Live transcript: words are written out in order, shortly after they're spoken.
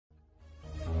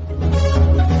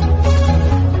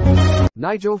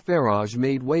Nigel Farage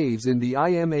made waves in the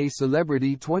IMA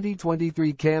Celebrity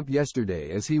 2023 camp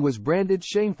yesterday as he was branded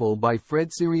shameful by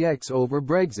Sirieix over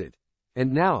Brexit.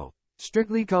 And now,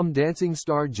 Strictly Come Dancing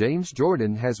star James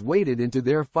Jordan has waded into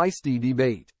their feisty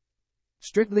debate.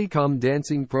 Strictly Come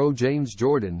Dancing pro James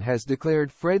Jordan has declared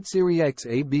Sirieix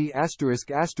a B****************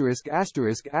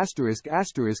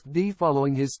 D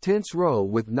following his tense row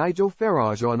with Nigel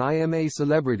Farage on IMA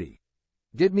Celebrity.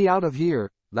 Get Me Out of Here,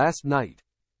 last night.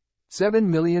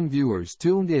 7 million viewers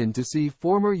tuned in to see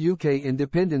former UK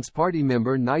Independence Party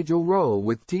member Nigel row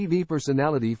with TV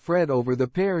personality Fred over the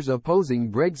pair's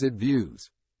opposing Brexit views.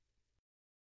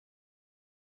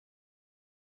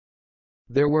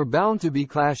 There were bound to be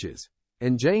clashes,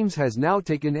 and James has now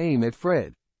taken aim at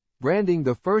Fred, branding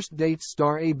the first date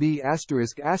star a B**************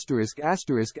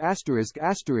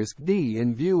 D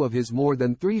in view of his more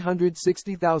than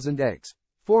 360,000 X,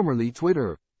 formerly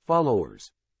Twitter,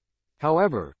 followers.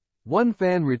 However, one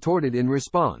fan retorted in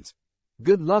response,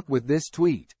 "Good luck with this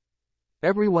tweet.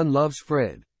 Everyone loves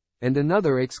Fred." And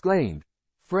another exclaimed,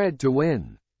 "Fred to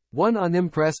win." One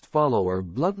unimpressed follower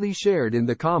bluntly shared in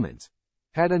the comments,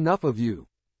 "Had enough of you.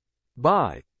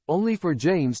 Bye," only for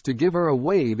James to give her a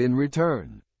wave in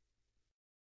return.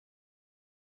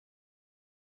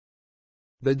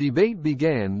 The debate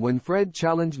began when Fred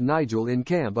challenged Nigel in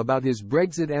camp about his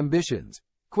Brexit ambitions,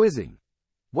 quizzing,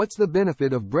 "What's the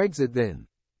benefit of Brexit then?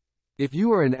 If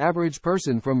you are an average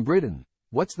person from Britain,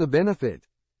 what's the benefit?"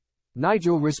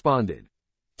 Nigel responded,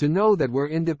 "To know that we're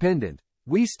independent,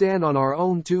 we stand on our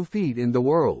own 2 feet in the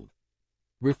world,"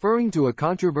 referring to a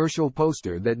controversial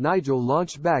poster that Nigel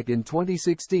launched back in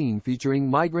 2016 featuring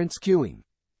migrants queuing,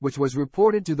 which was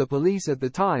reported to the police at the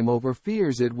time over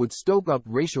fears it would stoke up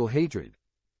racial hatred.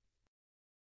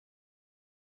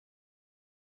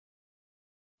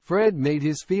 Fred made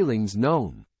his feelings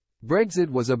known.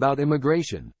 "Brexit was about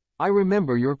immigration. I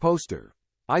remember your poster.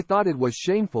 I thought it was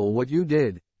shameful what you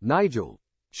did, Nigel."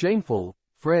 "Shameful?"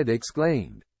 Fred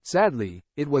exclaimed. "Sadly,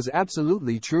 it was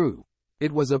absolutely true.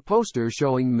 It was a poster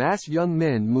showing mass young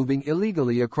men moving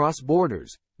illegally across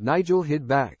borders," Nigel hit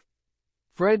back.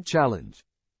 Fred challenged,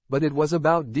 "But it was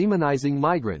about demonizing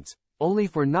migrants," only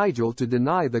for Nigel to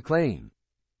deny the claim.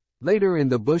 Later in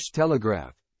the Bush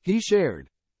Telegraph, he shared,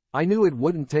 "I knew it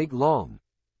wouldn't take long.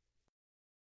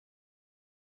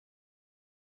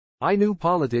 I knew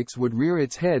politics would rear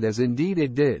its head as indeed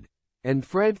it did, and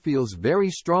Fred feels very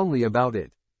strongly about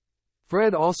it."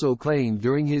 Fred also claimed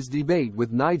during his debate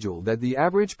with Nigel that the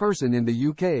average person in the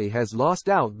UK has lost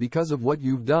out because of what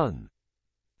you've done.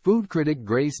 Food critic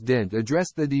Grace Dent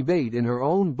addressed the debate in her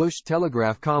own Bush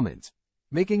Telegraph comments,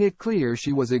 making it clear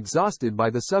she was exhausted by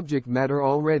the subject matter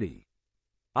already.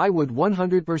 "I would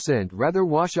 100% rather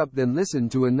wash up than listen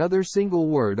to another single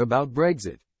word about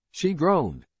Brexit," she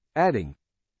groaned, adding,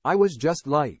 "I was just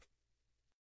like,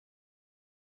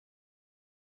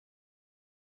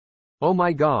 oh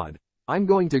my God, I'm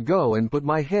going to go and put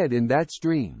my head in that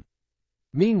stream."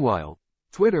 Meanwhile,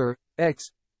 Twitter,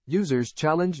 X, users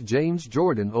challenged James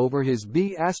Jordan over his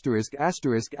B**************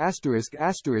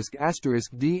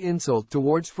 D insult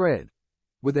towards Fred,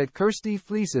 with at Kirsty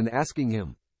Fleeson asking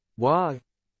him, "Why?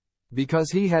 Because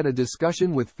he had a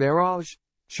discussion with Farage?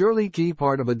 Surely key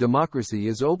part of a democracy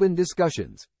is open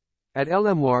discussions." At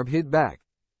Lmwarb hit back,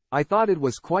 "I thought it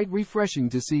was quite refreshing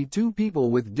to see 2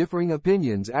 people with differing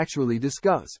opinions actually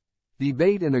discuss,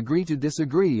 debate and agree to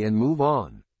disagree and move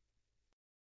on."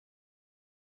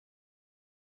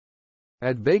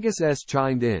 At Vegas S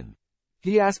chimed in.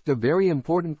 He asked a very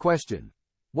important question.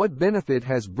 "What benefit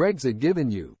has Brexit given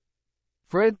you?"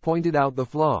 Fred pointed out the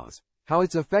flaws, how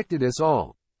it's affected us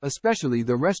all, especially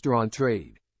the restaurant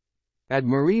trade. At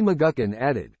Marie McGuckin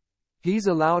added, "He's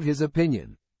allowed his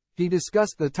opinion. He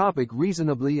discussed the topic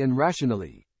reasonably and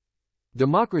rationally.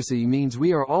 Democracy means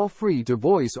we are all free to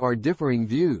voice our differing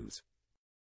views."